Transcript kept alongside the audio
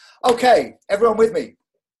Okay, everyone with me?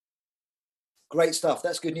 Great stuff.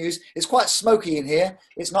 That's good news. It's quite smoky in here.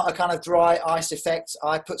 It's not a kind of dry ice effect.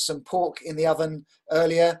 I put some pork in the oven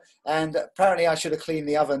earlier, and apparently I should have cleaned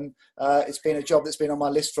the oven. It's been a job that's been on my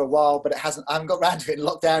list for a while, but I haven't got around to it in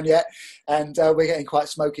lockdown yet, and we're getting quite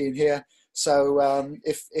smoky in here. So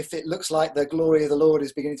if it looks like the glory of the Lord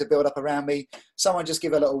is beginning to build up around me, someone just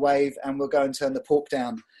give a little wave, and we'll go and turn the pork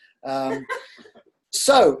down.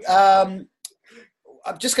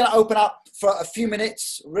 I'm just going to open up for a few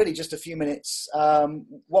minutes, really just a few minutes,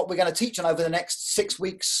 what we're going to teach on over the next 6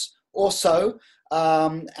 weeks or so,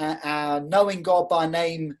 our Knowing God by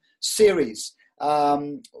Name series.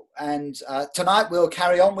 Tonight we'll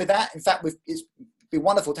carry on with that. In fact, it's been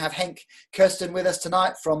wonderful to have Henk Kirsten with us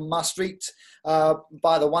tonight from Maastricht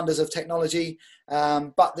by the wonders of technology.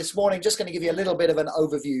 But this morning, just going to give you a little bit of an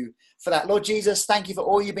overview for that. Lord Jesus, thank you for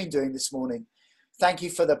all you've been doing this morning. Thank you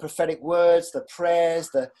for the prophetic words, the prayers,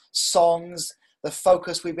 the songs, the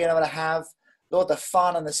focus we've been able to have. Lord, the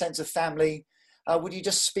fun and the sense of family. Would you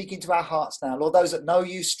just speak into our hearts now? Lord, those that know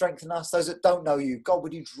you, strengthen us. Those that don't know you, God,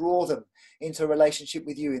 would you draw them into a relationship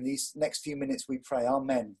with you in these next few minutes, we pray.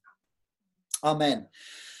 Amen. Amen.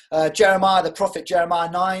 Jeremiah, the prophet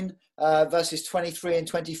Jeremiah 9, verses 23 and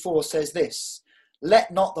 24 says this: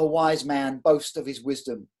 "Let not the wise man boast of his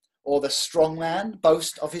wisdom, or the strong man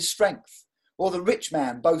boast of his strength, or the rich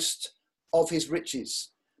man boast of his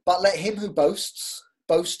riches. But let him who boasts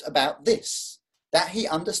boast about this, that he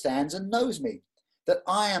understands and knows me, that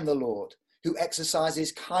I am the Lord, who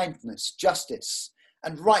exercises kindness, justice,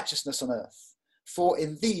 and righteousness on earth. For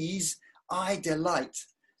in these I delight,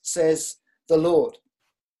 says the Lord."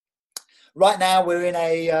 Right now we're in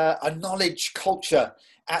a knowledge culture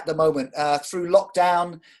at the moment. Through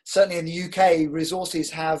lockdown, certainly in the UK, resources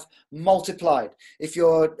have multiplied. If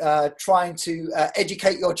you're trying to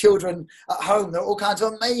educate your children at home, there are all kinds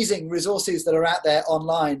of amazing resources that are out there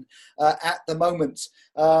online at the moment.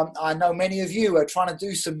 I know many of you are trying to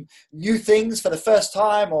do some new things for the first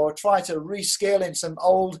time, or try to reskill in some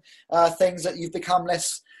old things that you've become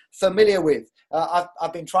less familiar with.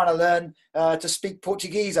 I've been trying to learn to speak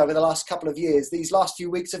Portuguese over the last couple of years. These last few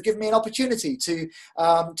weeks have given me an opportunity to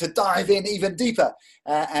dive in even deeper.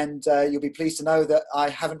 And you'll be pleased to know that I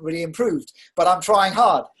haven't really improved, but I'm trying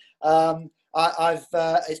hard.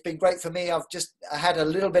 It's been great for me. I've just had a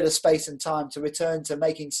little bit of space and time to return to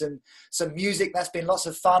making some music. That's been lots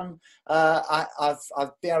of fun.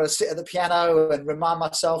 I've been able to sit at the piano and remind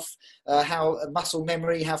myself how muscle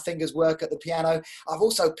memory, how fingers work at the piano. I've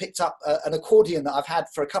also picked up an accordion that I've had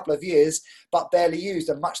for a couple of years, but barely used,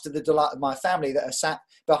 and much to the delight of my family that are sat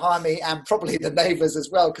behind me, and probably the neighbours as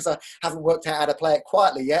well, because I haven't worked out how to play it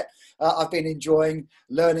quietly yet. I've been enjoying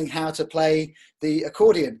learning how to play the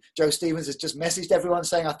accordion. Joe Stevens has just messaged everyone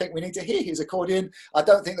saying, I think we need to hear his accordion. I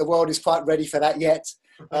don't think the world is quite ready for that yet,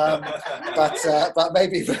 but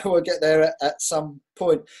maybe we'll get there at some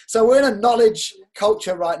point. So we're in a knowledge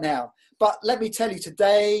culture right now. But let me tell you,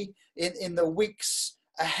 today, in the weeks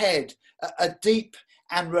ahead, a deep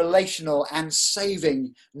and relational and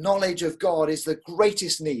saving knowledge of God is the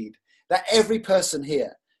greatest need that every person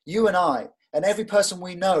here, you and I, and every person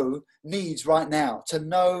we know needs right now, to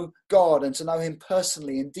know God and to know him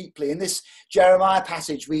personally and deeply. In this Jeremiah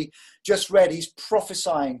passage we just read, he's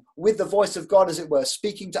prophesying with the voice of God, as it were,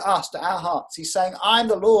 speaking to us, to our hearts. He's saying, I'm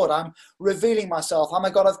the Lord, I'm revealing myself. I'm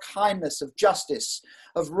a God of kindness, of justice,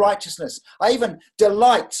 of righteousness. I even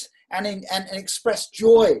delight and express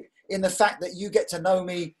joy in the fact that you get to know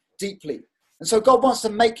me deeply. And so God wants to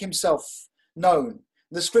make himself known.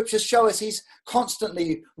 The scriptures show us he's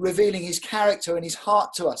constantly revealing his character and his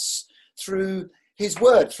heart to us through his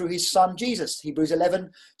word, through his son Jesus. Hebrews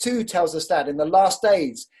 11:2 tells us that in the last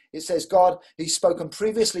days, it says God, he's spoken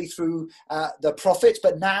previously through the prophets,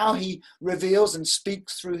 but now he reveals and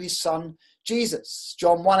speaks through his son Jesus.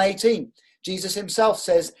 John 1:18, Jesus himself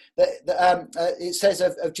says that it says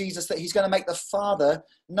of Jesus that he's going to make the Father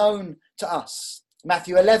known to us.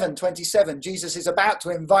 Matthew 11:27, Jesus is about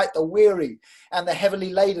to invite the weary and the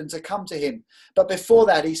heavily laden to come to him. But before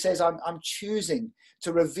that, he says, I'm choosing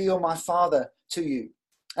to reveal my Father to you.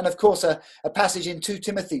 And of course, a passage in 2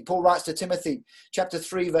 Timothy, Paul writes to Timothy, chapter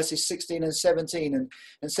 3, verses 16 and 17,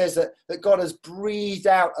 and says that God has breathed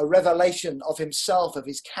out a revelation of himself, of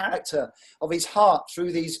his character, of his heart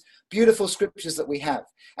through these beautiful scriptures that we have.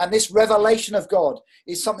 And this revelation of God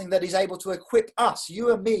is something that is able to equip us,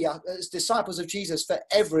 you and me, as disciples of Jesus, for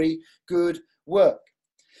every good work.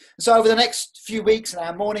 So over the next few weeks in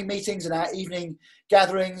our morning meetings and our evening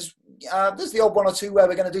gatherings, there's the odd one or two where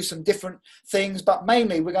we're going to do some different things, but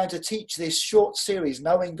mainly we're going to teach this short series,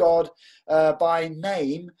 Knowing God by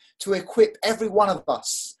Name, to equip every one of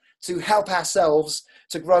us to help ourselves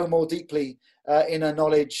to grow more deeply in a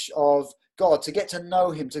knowledge of God, to get to know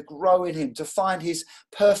him, to grow in him, to find his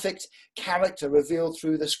perfect character revealed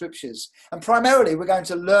through the scriptures. And primarily, we're going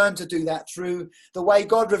to learn to do that through the way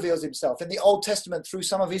God reveals himself in the Old Testament, through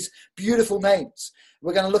some of his beautiful names.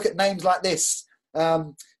 We're going to look at names like this: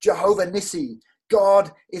 Jehovah Nissi,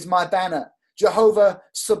 God is my banner; Jehovah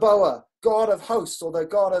Sabaoth, God of hosts, or the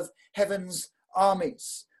God of heaven's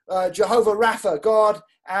armies; Jehovah Rapha, God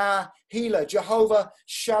our healer; Jehovah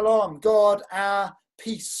Shalom, God our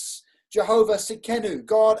peace; Jehovah Sikenu,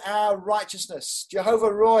 God our righteousness;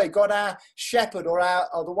 Jehovah Roy, God our shepherd, or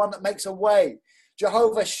the one that makes a way;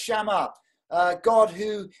 Jehovah Shammah, God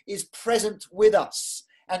who is present with us;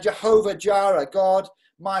 and Jehovah Jireh, God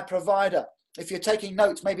my provider. If you're taking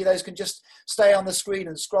notes, maybe those can just stay on the screen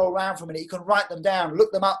and scroll around for a minute. You can write them down,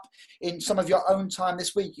 look them up in some of your own time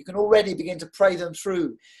this week. You can already begin to pray them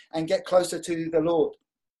through and get closer to the Lord.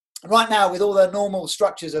 Right now, with all the normal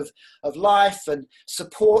structures of life and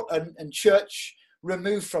support and church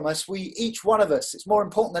removed from us, each one of us, it's more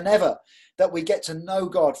important than ever that we get to know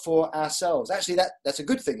God for ourselves. Actually, that's a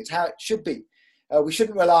good thing. It's how it should be. We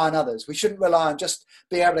shouldn't rely on others. We shouldn't rely on just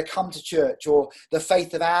being able to come to church, or the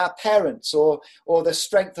faith of our parents, or the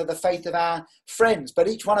strength of the faith of our friends. But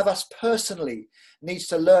each one of us personally needs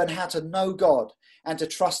to learn how to know God and to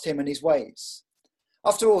trust him and his ways.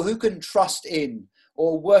 After all, who can trust in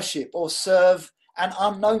or worship or serve an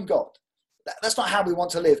unknown God? That's not how we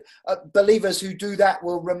want to live. Believers who do that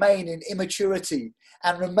will remain in immaturity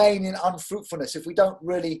and remain in unfruitfulness if we don't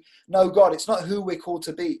really know God. It's not who we're called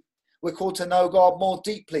to be. We're called to know God more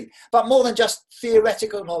deeply, but more than just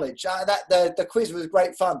theoretical knowledge. The quiz was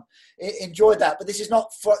great fun. Enjoyed that, but this is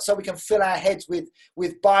not so we can fill our heads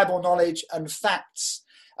with Bible knowledge and facts.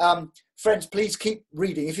 Friends, please keep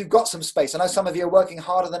reading if you've got some space. I know some of you are working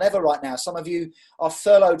harder than ever right now. Some of you are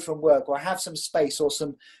furloughed from work or have some space or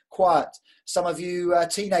some quiet. Some of you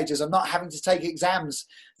teenagers are not having to take exams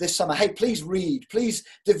this summer. Hey, please read. Please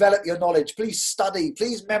develop your knowledge. Please study.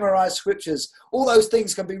 Please memorize scriptures. All those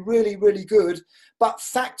things can be really, really good. But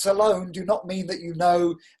facts alone do not mean that you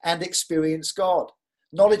know and experience God.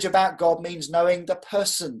 Knowledge about God means knowing the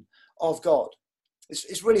person of God.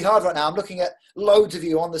 It's really hard right now. I'm looking at loads of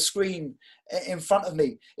you on the screen in front of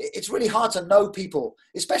me. It's really hard to know people,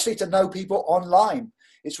 especially to know people online.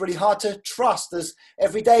 It's really hard to trust.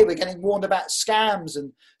 Every day we're getting warned about scams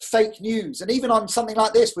and fake news. And even on something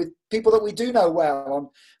like this, with people that we do know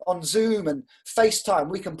well, on Zoom and FaceTime,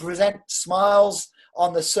 we can present smiles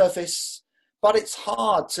on the surface, but it's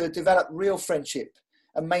hard to develop real friendship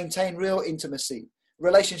and maintain real intimacy.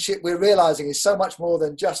 Relationship, we're realizing, is so much more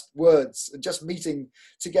than just words and just meeting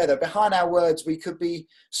together. Behind our words, we could be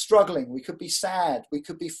struggling, we could be sad, we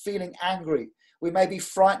could be feeling angry, we may be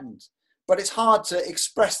frightened, but it's hard to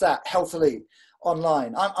express that healthily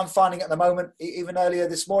online. I'm finding at the moment, even earlier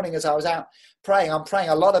this morning as I was out praying, I'm praying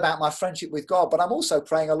a lot about my friendship with God, but I'm also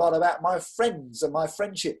praying a lot about my friends and my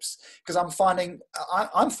friendships, because I'm finding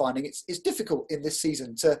it's difficult in this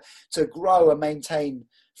season to grow and maintain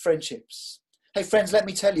friendships. Hey friends, let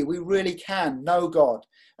me tell you, we really can know God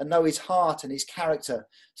and know his heart and his character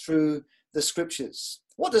through the scriptures.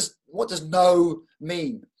 What does know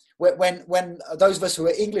mean? When those of us who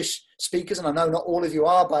are English speakers, and I know not all of you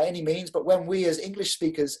are by any means, but when we as English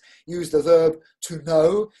speakers use the verb to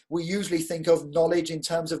know, we usually think of knowledge in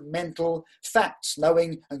terms of mental facts,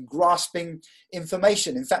 knowing and grasping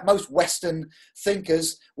information. In fact, most Western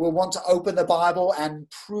thinkers will want to open the Bible and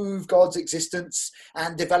prove God's existence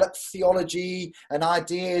and develop theology and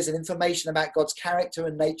ideas and information about God's character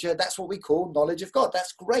and nature. That's what we call knowledge of God.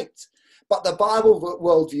 That's great. But the Bible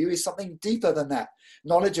worldview is something deeper than that.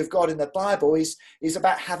 Knowledge of God in the Bible is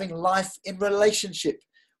about having life in relationship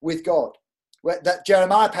with God. That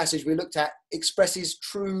Jeremiah passage we looked at expresses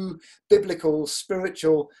true biblical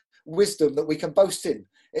spiritual wisdom that we can boast in.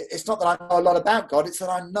 It's not that I know a lot about God, it's that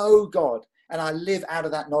I know God and I live out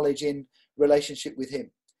of that knowledge in relationship with him.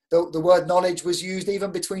 The word knowledge was used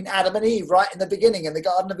even between Adam and Eve right in the beginning in the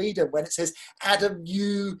Garden of Eden, when it says Adam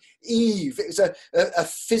knew Eve. It was a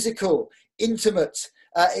physical, intimate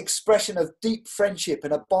expression of deep friendship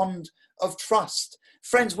and a bond of trust.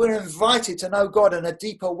 Friends, we're invited to know God in a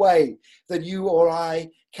deeper way than you or I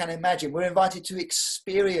can imagine. We're invited to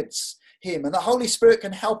experience him, and the Holy Spirit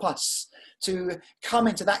can help us to come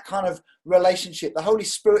into that kind of relationship. The Holy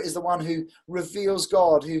Spirit is the one who reveals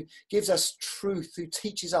God, who gives us truth, who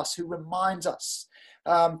teaches us, who reminds us.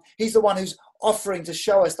 He's the one who's offering to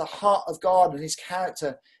show us the heart of God and his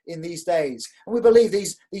character in these days. And we believe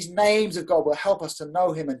these names of God will help us to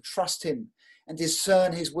know him and trust him and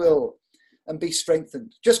discern his will. and be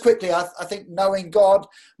strengthened. Just quickly, I think knowing God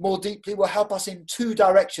more deeply will help us in two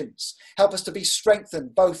directions. Help us to be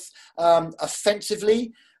strengthened both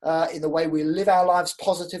offensively in the way we live our lives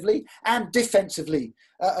positively, and defensively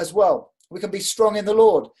as well. We can be strong in the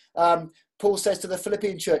Lord. Paul says to the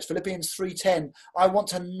Philippian church, Philippians 3:10, I want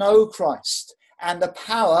to know Christ and the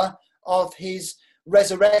power of his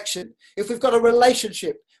resurrection. If we've got a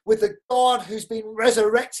relationship with the God who's been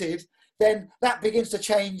resurrected, then that begins to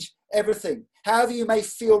change everything. However you may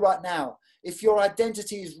feel right now, if your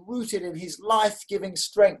identity is rooted in his life-giving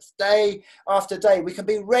strength day after day, we can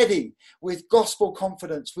be ready with gospel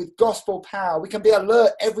confidence, with gospel power. We can be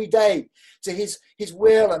alert every day to his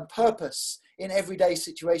will and purpose in everyday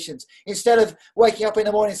situations. Instead of waking up in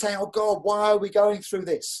the morning saying, oh God, why are we going through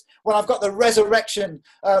this? When I've got the resurrection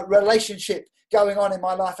relationship going on in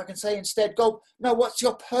my life, I can say instead, God, no, what's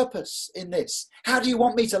your purpose in this? How do you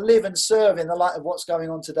want me to live and serve in the light of what's going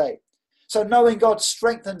on today? So knowing God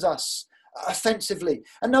strengthens us offensively,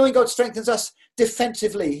 and knowing God strengthens us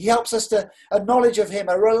defensively. He helps us to a knowledge of him,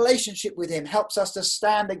 a relationship with him, helps us to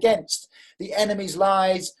stand against the enemy's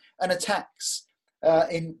lies and attacks.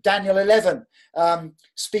 In Daniel 11,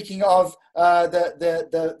 speaking of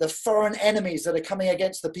the foreign enemies that are coming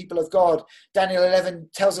against the people of God, Daniel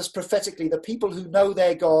 11 tells us prophetically, the people who know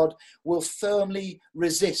their God will firmly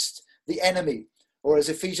resist the enemy. Or as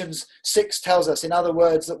Ephesians 6 tells us, in other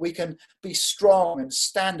words, that we can be strong and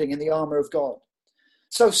standing in the armor of God.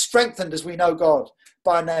 So strengthened as we know God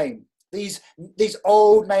by name. These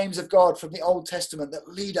old names of God from the Old Testament that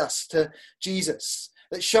lead us to Jesus,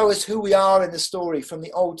 that show us who we are in the story from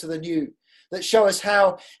the Old to the New, that show us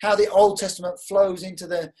how the Old Testament flows into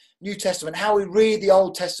the New Testament, how we read the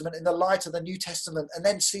Old Testament in the light of the New Testament and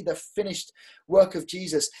then see the finished work of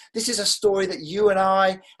Jesus. This is a story that you and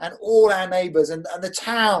I and all our neighbours and the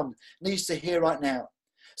town needs to hear right now.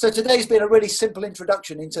 So today's been a really simple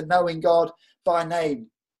introduction into knowing God by name.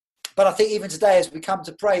 But I think even today as we come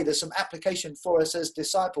to pray, there's some application for us as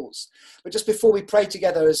disciples. But just before we pray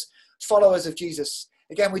together as followers of Jesus,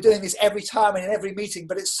 again, we're doing this every time and in every meeting,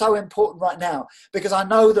 but it's so important right now because I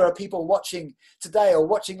know there are people watching today or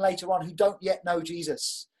watching later on who don't yet know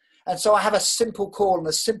Jesus. And so I have a simple call and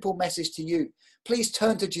a simple message to you. Please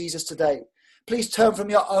turn to Jesus today. Please turn from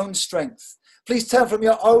your own strength. Please turn from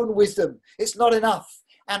your own wisdom. It's not enough.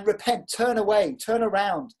 And repent, turn away, turn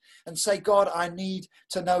around and say, God, I need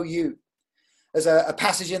to know you. There's a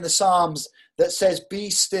passage in the Psalms that says, be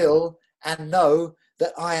still and know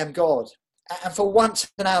that I am God. And for once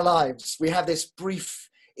in our lives, we have this brief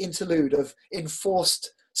interlude of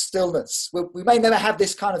enforced stillness. We may never have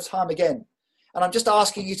this kind of time again. And I'm just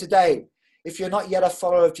asking you today, if you're not yet a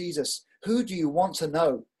follower of Jesus, who do you want to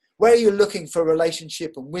know? Where are you looking for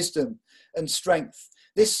relationship and wisdom and strength?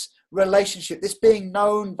 This relationship, this being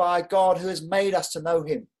known by God who has made us to know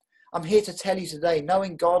him. I'm here to tell you today,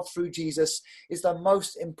 knowing God through Jesus is the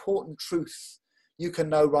most important truth you can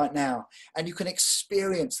know right now. And you can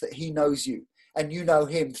experience that he knows you and you know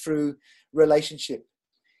him through relationship.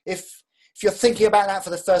 If you're thinking about that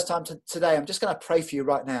for the first time today, I'm just going to pray for you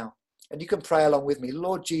right now. And you can pray along with me.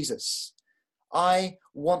 Lord Jesus, I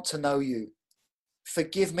want to know you.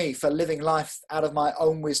 Forgive me for living life out of my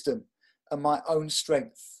own wisdom and my own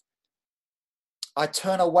strength. I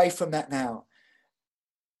turn away from that now.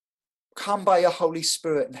 Come by your Holy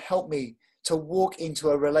Spirit and help me to walk into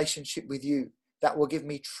a relationship with you that will give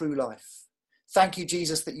me true life. Thank you,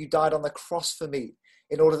 Jesus, that you died on the cross for me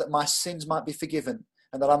in order that my sins might be forgiven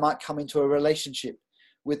and that I might come into a relationship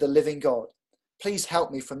with the living God. Please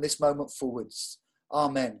help me from this moment forwards.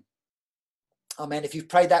 Amen. Amen. If you've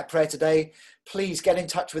prayed that prayer today, please get in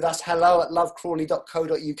touch with us.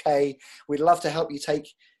 hello@lovecrawley.co.uk. We'd love to help you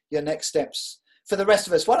take your next steps. For the rest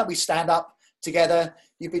of us, why don't we stand up together?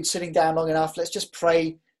 You've been sitting down long enough. Let's just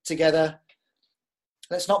pray together.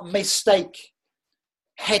 Let's not mistake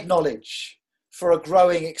head knowledge for a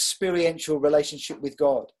growing experiential relationship with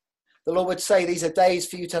God. The Lord would say, these are days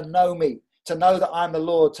for you to know me, to know that I'm the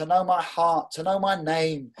Lord, to know my heart, to know my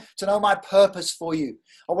name, to know my purpose for you.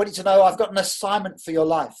 I want you to know I've got an assignment for your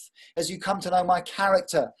life as you come to know my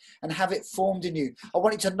character and have it formed in you. I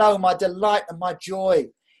want you to know my delight and my joy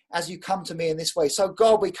as you come to me in this way. So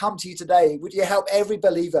God, we come to you today. Would you help every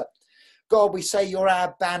believer? God, we say you're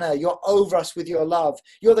our banner. You're over us with your love.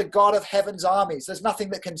 You're the God of heaven's armies. There's nothing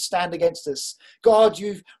that can stand against us. God,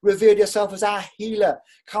 you've revealed yourself as our healer.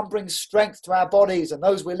 Come bring strength to our bodies and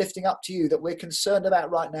those we're lifting up to you that we're concerned about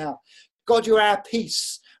right now. God, you're our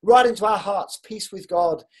peace. Right into our hearts, peace with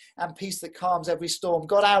God and peace that calms every storm.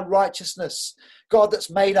 God, our righteousness. God, that's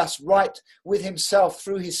made us right with himself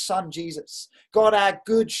through his son, Jesus. God, our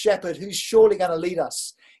good shepherd, who's surely going to lead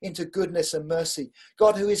us into goodness and mercy.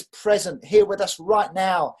 God, who is present here with us right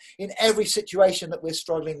now in every situation that we're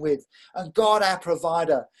struggling with. And God, our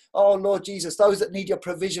provider. Oh, Lord Jesus, those that need your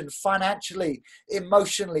provision financially,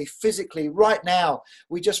 emotionally, physically, right now,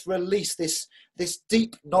 we just release this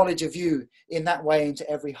deep knowledge of you in that way into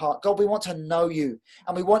every heart. God, we want to know you,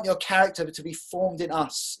 and we want your character to be formed in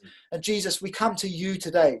us. And Jesus, we come to you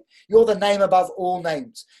today. You're the name above all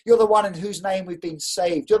names. You're the one in whose name we've been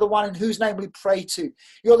saved. You're the one in whose name we pray to.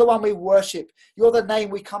 You're the one we worship. You're the name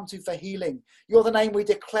we come to for healing. You're the name we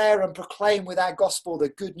declare and proclaim with our gospel, the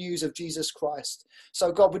good news of Jesus Christ.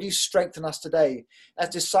 So God, would you strengthen us today as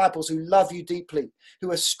disciples who love you deeply,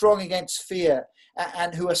 who are strong against fear,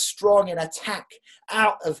 and who are strong in attack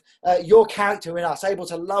out of your character in us, able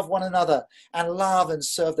to love one another and love and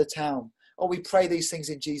serve the town. Oh, we pray these things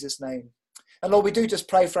in Jesus' name. And Lord, we do just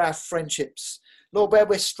pray for our friendships. Lord, where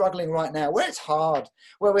we're struggling right now, where it's hard,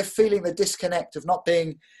 where we're feeling the disconnect of not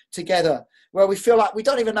being together, where we feel like we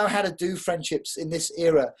don't even know how to do friendships in this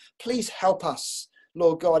era. Please help us,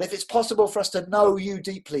 Lord God. If it's possible for us to know you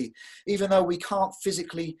deeply, even though we can't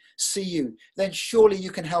physically see you, then surely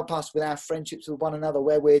you can help us with our friendships with one another,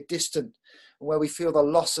 where we're distant, where we feel the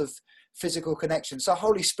loss of physical connection. So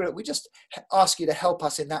Holy Spirit, we just ask you to help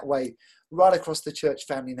us in that way right across the church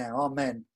family now. Amen.